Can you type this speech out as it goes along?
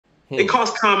It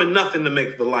costs Common nothing to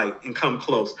make the light and Come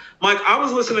Close. Mike, I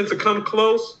was listening to Come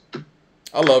Close.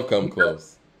 I love Come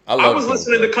Close. I was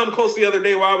listening to Come Close the other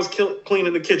day while I was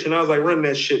cleaning the kitchen. I was like, run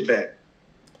that shit back.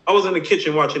 I was in the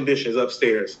kitchen watching dishes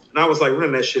upstairs, and I was like,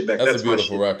 run that shit back. That's a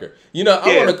beautiful record. You know,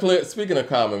 I want to clear. Speaking of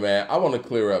Common, man, I want to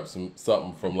clear up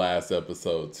something from last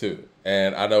episode too.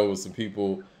 And I know it was some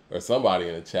people or somebody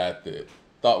in the chat that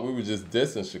thought we were just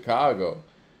dissing Chicago.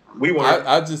 We want.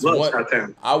 I just want.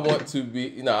 I want to be.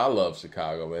 You know, I love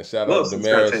Chicago, man. Shout out to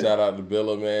Damaris. Shout out to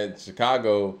Billa, man.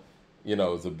 Chicago, you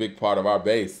know, is a big part of our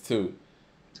base too.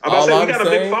 I'm about to say we got a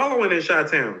big following in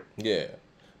Chi-Town. Yeah.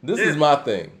 This is my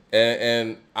thing.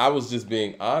 And I was just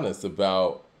being honest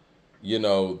about, you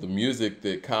know, the music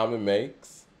that Common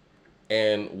makes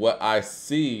and what I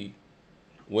see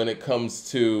when it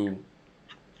comes to,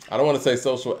 I don't want to say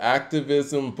social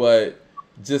activism, but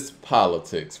just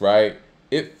politics, right?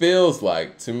 It feels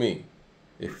like, to me,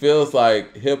 it feels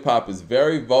like hip-hop is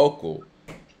very vocal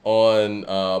on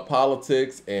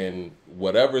politics and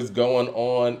whatever's going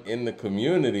on in the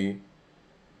community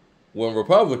when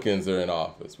Republicans are in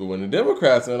office. But when the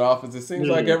Democrats are in office, it seems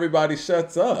like everybody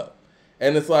shuts up.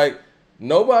 And it's like,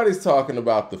 nobody's talking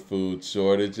about the food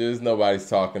shortages. Nobody's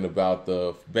talking about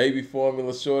the baby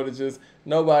formula shortages.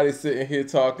 Nobody's sitting here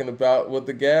talking about what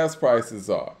the gas prices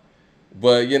are.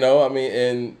 But, you know, I mean,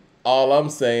 and all I'm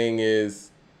saying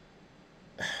is,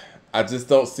 I just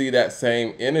don't see that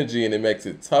same energy, and it makes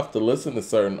it tough to listen to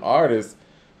certain artists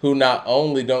who not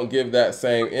only don't give that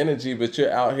same energy, but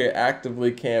you're out here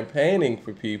actively campaigning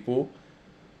for people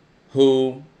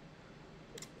who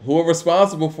are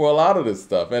responsible for a lot of this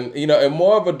stuff. And, you know, and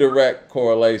more of a direct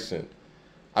correlation.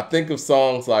 I think of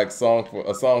songs like A Song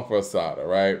for Assata,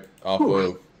 right? Off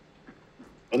of...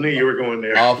 I knew you were going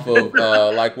there. Off of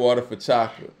Like Water for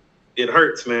Chocolate. It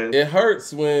hurts, man. It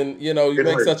hurts when, you know, you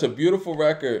make such a beautiful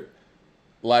record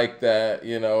like that,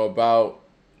 you know, about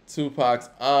Tupac's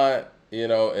aunt, you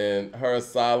know, and her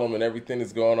asylum and everything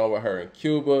that's going on with her in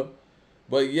Cuba.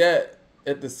 But yet,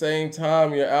 at the same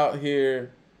time, you're out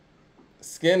here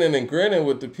skinning and grinning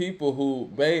with the people who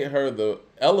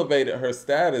elevated her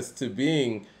status to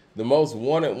being the most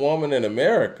wanted woman in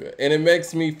America. And it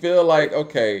makes me feel like,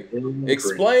 okay,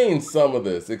 explain some of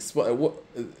this.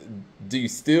 Do you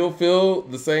still feel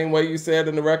the same way you said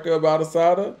in the record about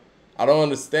Assata? I don't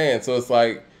understand. So it's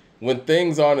like, when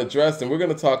things aren't addressed, and we're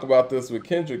going to talk about this with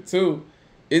Kendrick too,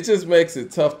 it just makes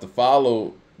it tough to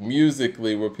follow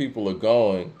musically where people are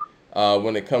going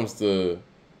when it comes to,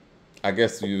 I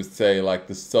guess you would say, like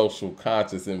the social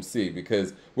conscious MC,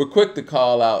 because we're quick to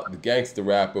call out the gangster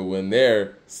rapper when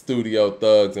they're studio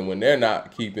thugs and when they're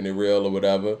not keeping it real or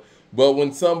whatever. But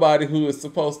when somebody who is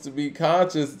supposed to be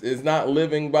conscious is not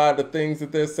living by the things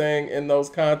that they're saying in those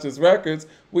conscious records,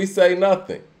 we say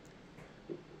nothing.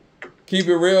 Keep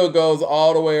It Real goes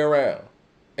all the way around.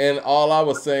 And all I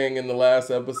was saying in the last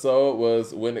episode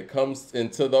was when it comes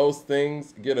into those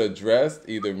things get addressed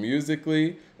either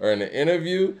musically or in an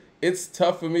interview, it's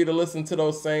tough for me to listen to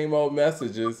those same old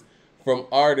messages from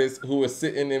artists who are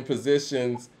sitting in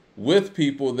positions with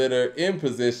people that are in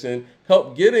position,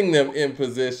 help getting them in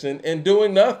position and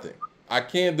doing nothing. I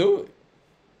can't do it.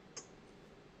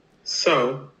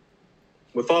 So,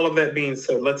 with all of that being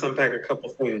said, let's unpack a couple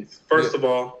things. First of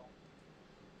all,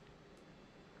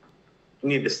 you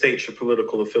need to state your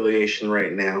political affiliation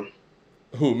right now.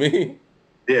 Who, me?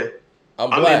 Yeah. I'm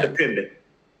black. Independent.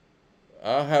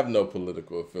 I have no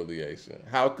political affiliation.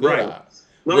 How could I?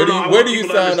 Where do you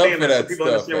sign up for that people stuff? People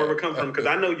understand where we're coming from, because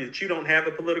I know that you don't have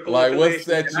a political affiliation. Like,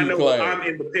 affiliation. What's that you I know claim? I'm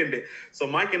independent. So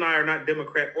Mike and I are not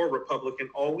Democrat or Republican.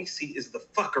 All we see is the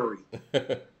fuckery.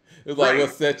 It's like,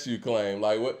 what set you claim?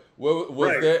 Like, what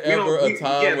was there ever a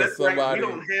time when somebody... We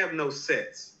don't have no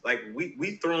sets. Like,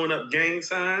 we throwing up gang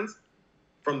signs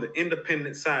from the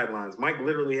independent sidelines. Mike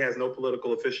literally has no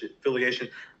political affiliation.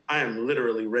 I am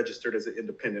literally registered as an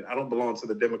independent. I don't belong to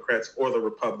the Democrats or the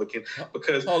Republican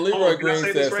because... Leroy Green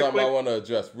said something I want to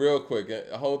address real quick.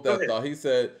 Hold that thought. He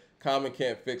said Common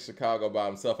can't fix Chicago by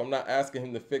himself. I'm not asking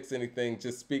him to fix anything.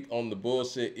 Just speak on the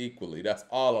bullshit equally. That's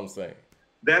all I'm saying.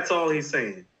 That's all he's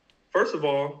saying. First of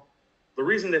all, the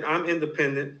reason that I'm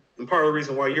independent, and part of the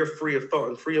reason why you're free of thought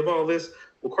and free of all this,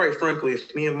 well, quite frankly,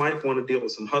 if me and Mike want to deal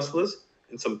with some hustlers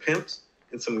and some pimps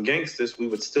and some gangsters, we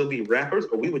would still be rappers,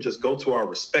 or we would just go to our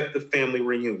respective family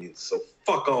reunions. So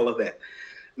fuck all of that.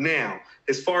 Now,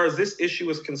 as far as this issue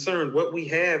is concerned, what we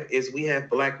have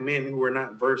black men who are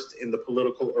not versed in the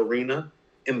political arena,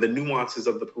 in the nuances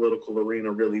of the political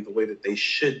arena, really the way that they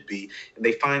should be. And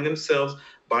they find themselves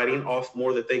biting off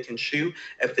more that they can chew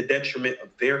at the detriment of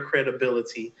their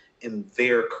credibility in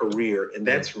their career. And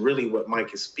that's really what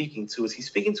Mike is speaking to. Is he's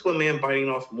speaking to a man biting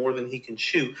off more than he can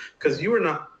chew, because you are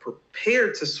not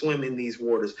prepared to swim in these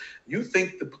waters. You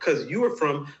think that because you are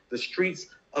from the streets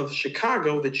of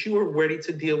Chicago that you are ready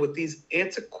to deal with these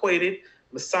antiquated,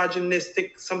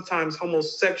 misogynistic, sometimes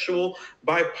homosexual,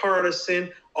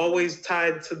 bipartisan, always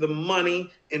tied to the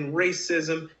money and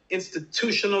racism,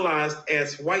 institutionalized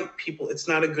as white people. It's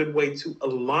not a good way to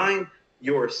align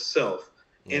yourself.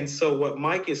 And so what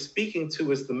Mike is speaking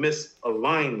to is the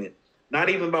misalignment, not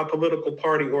even by political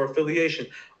party or affiliation.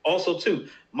 Also, too,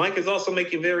 Mike is also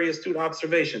making very astute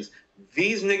observations.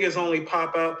 These niggas only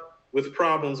pop up with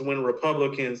problems when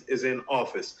Republicans is in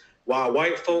office, while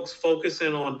white folks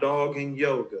focusing on dog and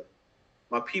yoga.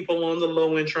 My people on the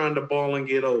low end trying to ball and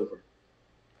get over.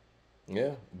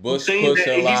 Yeah, Bush pushing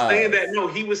lies. He's saying that. No,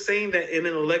 he was saying that in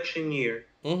an election year.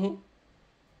 Mm-hmm.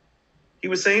 He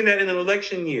was saying that in an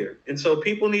election year. And so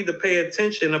people need to pay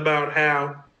attention about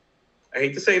how, I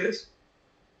hate to say this,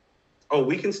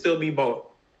 we can still be bought.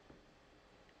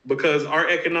 Because our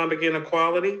economic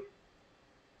inequality,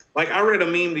 like I read a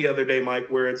meme the other day, Mike,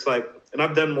 where it's like, and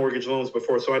I've done mortgage loans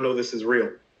before, so I know this is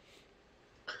real.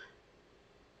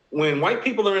 When white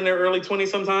people are in their early 20s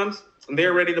sometimes, and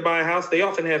they're ready to buy a house, they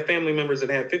often have family members that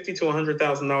have $50,000 to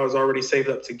 $100,000 already saved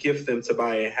up to gift them to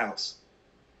buy a house.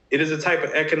 It is a type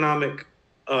of economic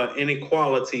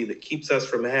inequality that keeps us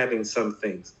from having some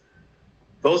things.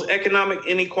 Those economic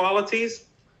inequalities,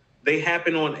 they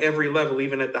happen on every level,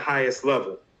 even at the highest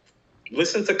level.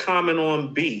 Listen to Common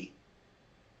on B.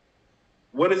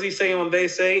 What does he say on They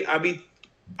Say? I be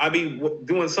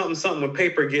doing something when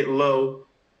paper get low.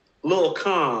 Lil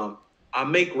Calm, I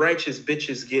make righteous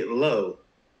bitches get low.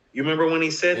 You remember when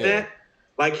he said that?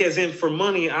 Like, as in, for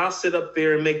money, I'll sit up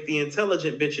there and make the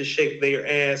intelligent bitches shake their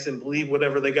ass and believe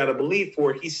whatever they got to believe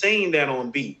for. He's saying that on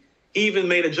beat. He even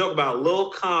made a joke about Lil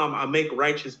Calm, I make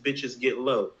righteous bitches get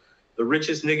low. The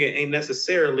richest nigga ain't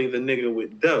necessarily the nigga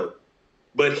with dough.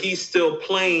 But he's still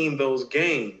playing those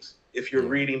games if you're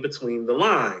reading between the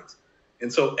lines.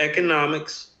 And so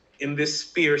economics in this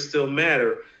sphere still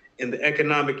matter. And the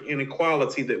economic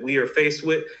inequality that we are faced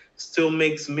with still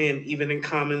makes men, even in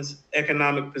Common's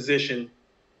economic position,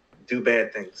 do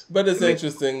bad things. But it's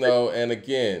interesting, though, and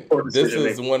again, this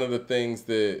is one of the things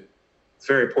that... It's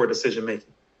very poor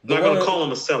decision-making. I'm not going to call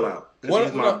him a sellout.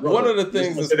 One of the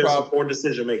things is there's poor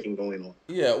decision-making going on.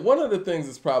 Yeah, one of the things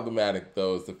that's problematic,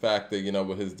 though, is the fact that, you know,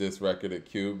 with his diss record at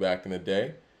Cube back in the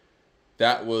day,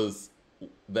 that was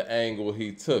the angle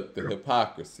he took, the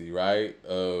hypocrisy, right?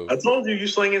 I told you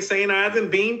slinging St. Ives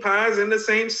and bean pies in the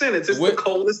same sentence. It's the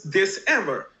coldest diss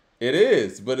ever. It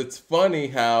is, but it's funny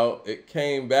how it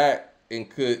came back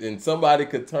and somebody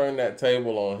could turn that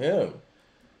table on him.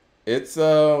 It's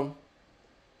but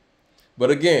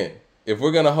again, if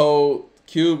we're gonna hold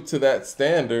Cube to that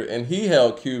standard, and he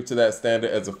held Cube to that standard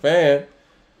as a fan,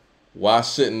 why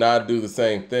shouldn't I do the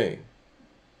same thing?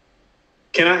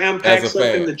 Can I unpack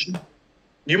something that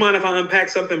you mind if I unpack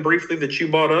something briefly that you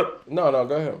brought up? No,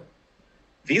 go ahead.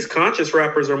 These conscious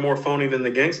rappers are more phony than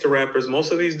the gangster rappers.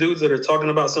 Most of these dudes that are talking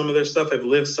about some of their stuff have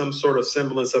lived some sort of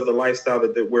semblance of the lifestyle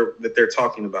that they're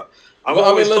talking about.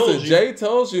 Listen, Jay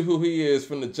tells you who he is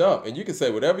from the jump, and you can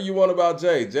say whatever you want about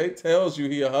Jay. Jay tells you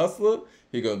he a hustler.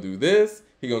 He gonna do this.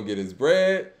 He gonna get his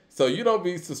bread. So you don't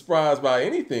be surprised by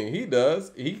anything he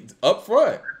does. He's up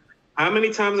front. How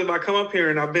many times have I come up here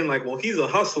and I've been like, well, he's a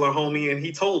hustler, homie, and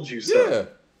he told you so? Yeah.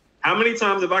 How many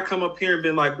times have I come up here and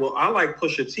been like, well, I like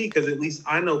Pusha T because at least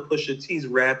I know Pusha T's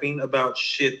rapping about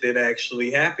shit that actually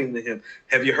happened to him.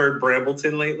 Have you heard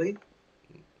Brambleton lately?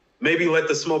 Maybe Let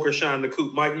the Smoker Shine the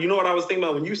Coupe. Mike, you know what I was thinking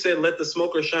about? When you said Let the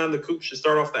Smoker Shine the Coupe should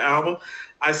start off the album,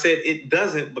 I said it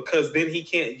doesn't, because then he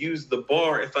can't use the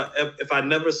bar. If I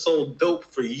never sold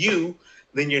dope for you,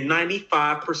 then you're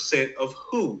 95% of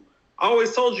who? I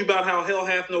always told you about how Hell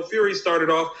Hath No Fury started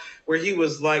off, where he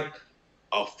was like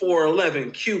a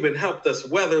 4'11" Cuban helped us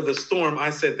weather the storm. I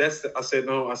said that's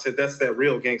that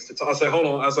real gangster talk. I said, hold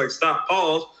on. I was like, stop,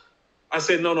 pause. I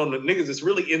said, no, the niggas that's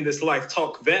really in this life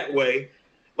talk that way.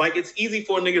 Like, it's easy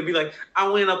for a nigga to be like, I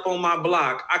went up on my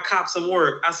block, I copped some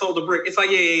work, I sold a brick. It's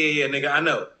like, yeah, nigga, I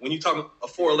know. When you talk a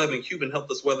 4'11" Cuban helped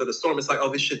us weather the storm, it's like,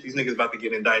 oh, this shit, these niggas about to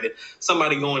get indicted.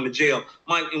 Somebody going to jail.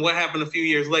 Mike, and what happened a few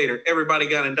years later? Everybody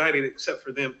got indicted except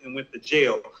for them and went to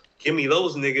jail. Give me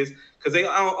those niggas, because they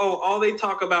all they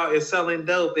talk about is selling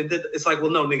dope. And it's like,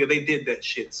 well, no, nigga, they did that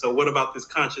shit. So what about this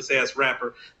conscious ass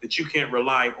rapper that you can't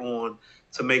rely on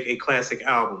to make a classic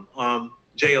album?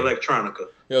 Jay Electronica.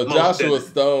 Yo, Joshua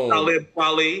Stone. Talib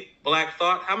Kweli, Black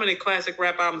Thought. How many classic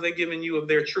rap albums they giving you of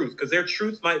their truth? Because their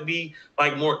truth might be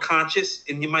like more conscious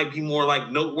and you might be more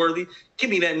like noteworthy. Give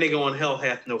me that nigga on Hell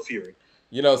Hath No Fury.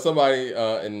 You know, somebody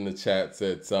in the chat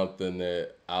said something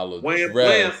that I'll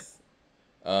address.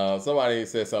 Somebody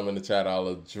said something in the chat I'll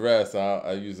address.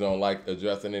 I usually don't like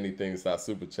addressing anything. It's not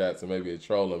super chats and maybe it's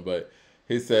trolling, but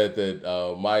he said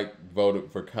that Mike voted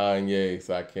for Kanye,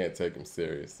 so I can't take him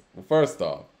serious. Well, first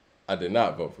off, I did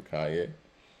not vote for Kanye.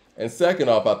 And second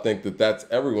off, I think that that's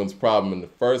everyone's problem in the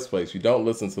first place. You don't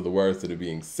listen to the words that are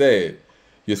being said.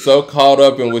 You're so caught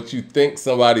up in what you think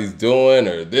somebody's doing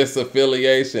or this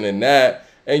affiliation and that,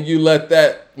 and you let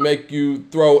that make you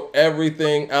throw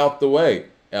everything out the way.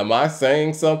 Am I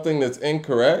saying something that's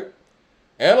incorrect?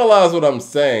 Analyze what I'm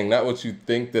saying, not what you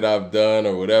think that I've done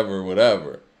or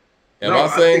whatever. Am I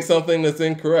saying something that's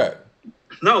incorrect?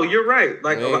 No, you're right.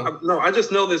 Like, no, I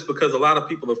just know this because a lot of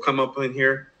people have come up in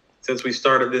here since we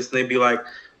started this, and they'd be like,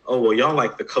 oh, well, y'all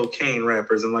like the cocaine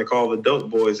rappers and like all the dope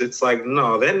boys. It's like,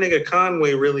 no, that nigga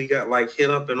Conway really got like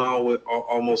hit up and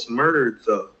almost murdered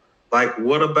though. Like,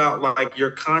 what about like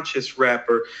your conscious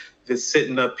rapper that's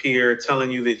sitting up here telling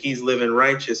you that he's living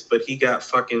righteous, but he got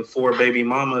fucking 4 baby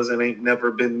mamas and ain't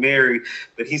never been married,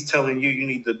 but he's telling you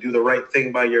need to do the right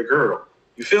thing by your girl.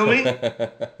 You feel me?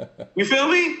 You feel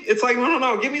me? It's like,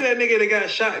 no. Give me that nigga that got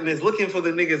shot and is looking for the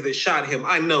niggas that shot him.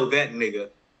 I know that nigga.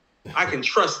 I can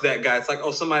trust that guy. It's like,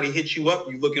 oh, somebody hit you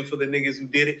up. You looking for the niggas who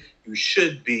did it? You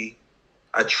should be.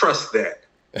 I trust that.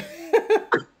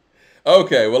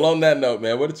 Okay, well, on that note,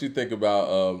 man, what did you think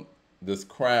about this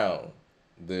crown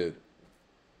that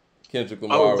Kendrick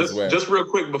Lamar was wearing? Just real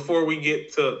quick before we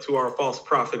get to our false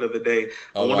prophet of the day,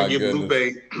 I want to give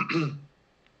Lupe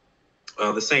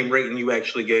the same rating you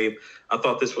actually gave. I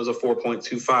thought this was a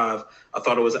 4.25. I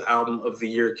thought it was an album of the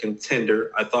year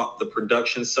contender. I thought the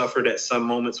production suffered at some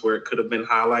moments where it could have been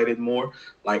highlighted more,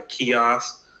 like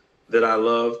Kiosk, that I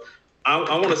love. I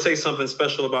want to say something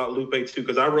special about Lupe too,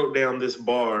 because I wrote down this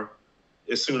bar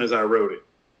as soon as I wrote it.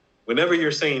 Whenever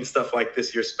you're saying stuff like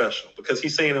this, you're special, because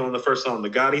he's saying it on the first song, the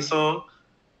Gotti song,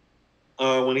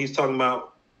 when he's talking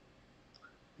about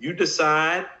you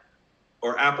decide,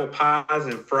 or apple pies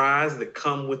and fries that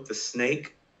come with the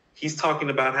snake. He's talking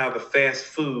about how the fast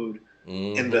food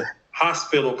and the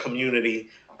hospital community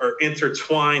are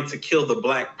intertwined to kill the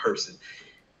black person.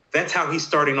 That's how he's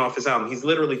starting off his album. He's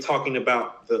literally talking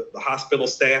about the hospital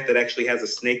staff that actually has a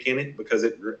snake in it because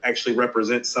it actually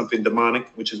represents something demonic,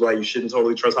 which is why you shouldn't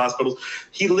totally trust hospitals.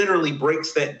 He literally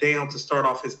breaks that down to start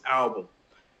off his album.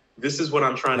 This is what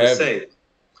I'm trying to say.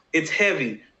 It's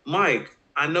heavy. Mike,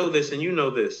 I know this and you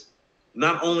know this.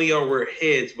 Not only are we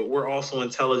heads, but we're also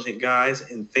intelligent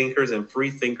guys and thinkers and free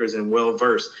thinkers and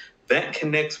well-versed. That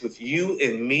connects with you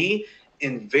and me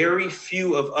and very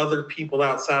few of other people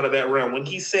outside of that realm. When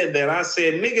he said that, I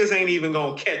said, niggas ain't even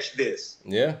going to catch this.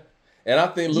 Yeah. And I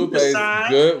think Lupe is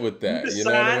good with that. You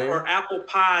know what I mean? Or apple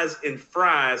pies and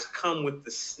fries come with the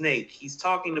snake. He's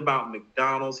talking about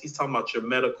McDonald's. He's talking about your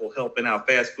medical help and how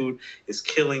fast food is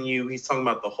killing you. He's talking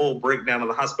about the whole breakdown of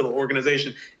the hospital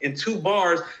organization in 2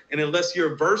 bars. And unless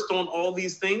you're versed on all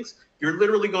these things, you're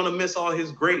literally going to miss all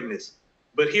his greatness.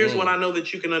 But here's what I know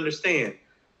that you can understand.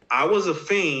 I was a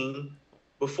fiend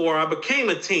before I became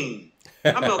a teen.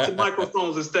 I melted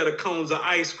microphones instead of cones of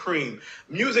ice cream.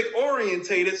 Music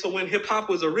orientated, so when hip hop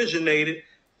was originated,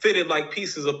 fitted like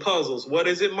pieces of puzzles. What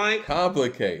is it, Mike?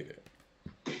 Complicated.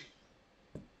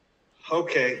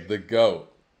 Okay. The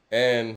GOAT. And